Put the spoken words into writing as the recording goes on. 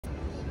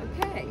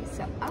Okay,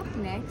 so up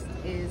next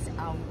is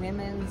our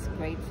Women's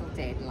Grateful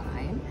Dead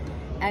line.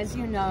 As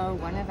you know,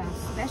 one of our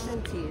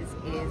specialties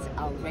is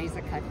our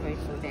razor cut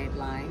Grateful Dead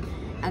line.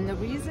 And the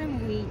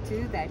reason we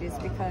do that is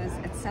because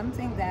it's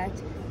something that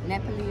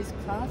Nepalese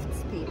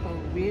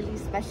craftspeople really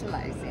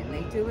specialize in.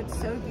 They do it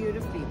so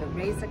beautifully, the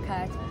razor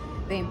cut,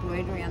 the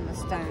embroidery on the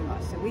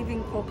stonewash. So we've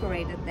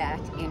incorporated that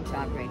into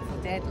our Grateful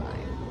Dead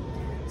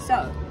line.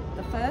 So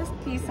the first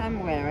piece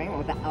I'm wearing,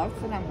 or the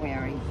outfit I'm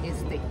wearing,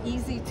 is the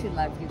Easy to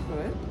Love You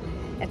group.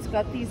 It's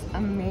got these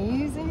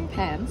amazing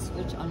pants,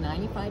 which are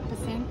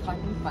 95%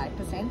 cotton,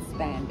 5%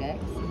 spandex.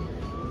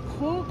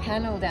 Cool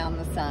panel down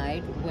the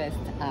side with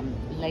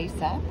lace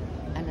up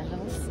and a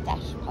little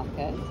stash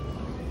pocket.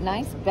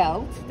 Nice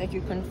belt that you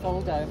can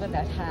fold over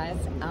that has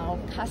our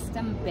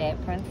custom bear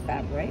print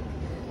fabric.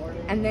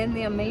 And then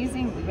the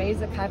amazing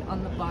razor cut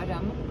on the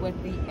bottom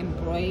with the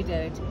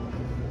embroidered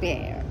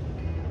bear.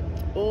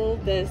 All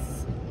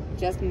this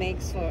just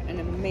makes for an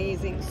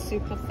amazing,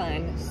 super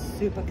fun,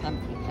 super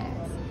comfy pants.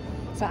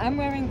 So I'm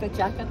wearing the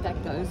jacket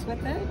that goes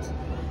with it.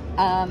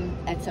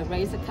 It's a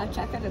razor cut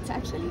jacket. It's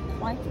actually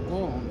quite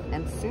warm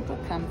and super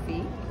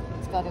comfy.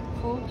 It's got a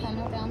cool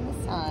panel down the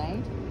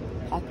side,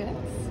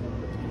 pockets,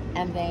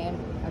 and then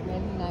a really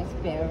nice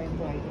bear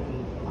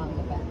embroidery on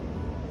the back.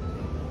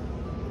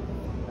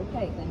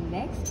 Okay, the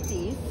next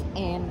piece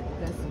in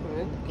this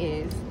group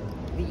is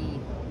the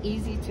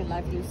Easy to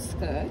Love You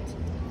skirt.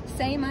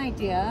 Same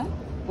idea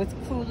with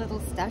cool little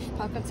stash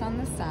pockets on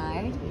the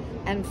side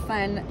and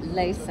fun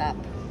lace up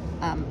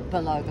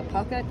below the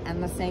pocket,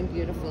 and the same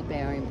beautiful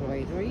bear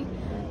embroidery.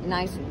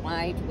 Nice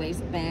wide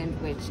waistband,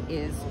 which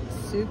is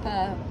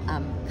super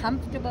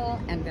comfortable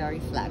and very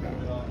flattering.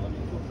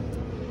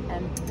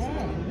 And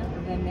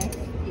then the next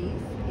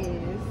piece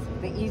is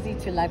the Easy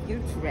to Love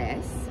You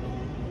dress.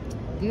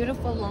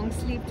 Beautiful long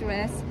sleeve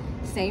dress,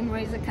 same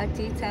razor cut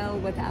detail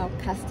with our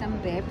custom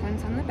bear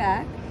print on the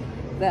back,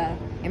 the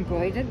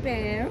embroidered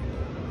bear,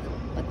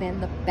 but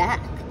then the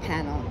back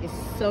panel is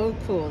so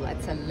cool.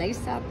 It's a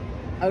lace up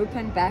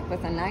open back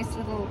with a nice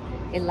little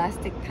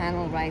elastic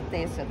panel right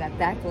there so that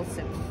that will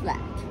sit flat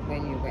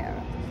when you wear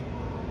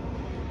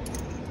it.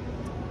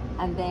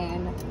 And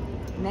then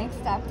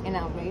next up in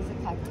our razor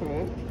cut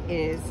group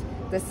is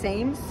the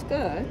same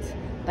skirt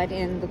but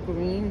in the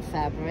green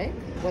fabric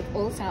with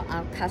also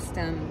our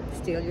custom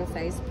steal your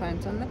face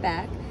print on the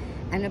back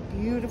and a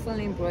beautiful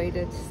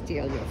embroidered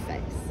steal your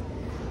face.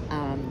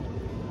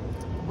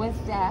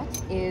 With that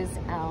is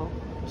our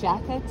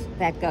jacket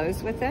that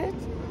goes with it.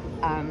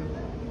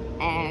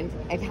 And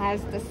it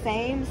has the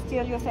same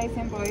steal your face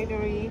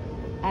embroidery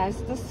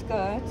as the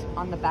skirt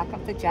on the back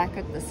of the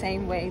jacket, the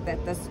same way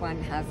that this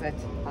one has it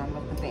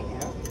with the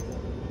bear.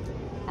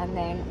 And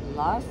then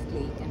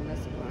lastly in this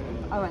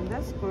group, and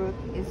this group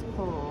is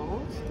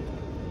called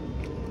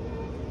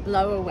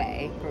Blow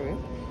Away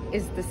group,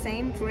 is the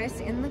same dress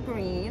in the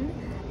green,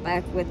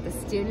 but with the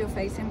steal your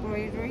face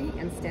embroidery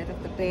instead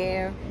of the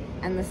bear,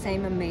 and the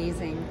same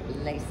amazing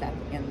lace up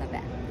in the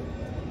back.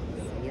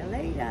 See you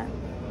later.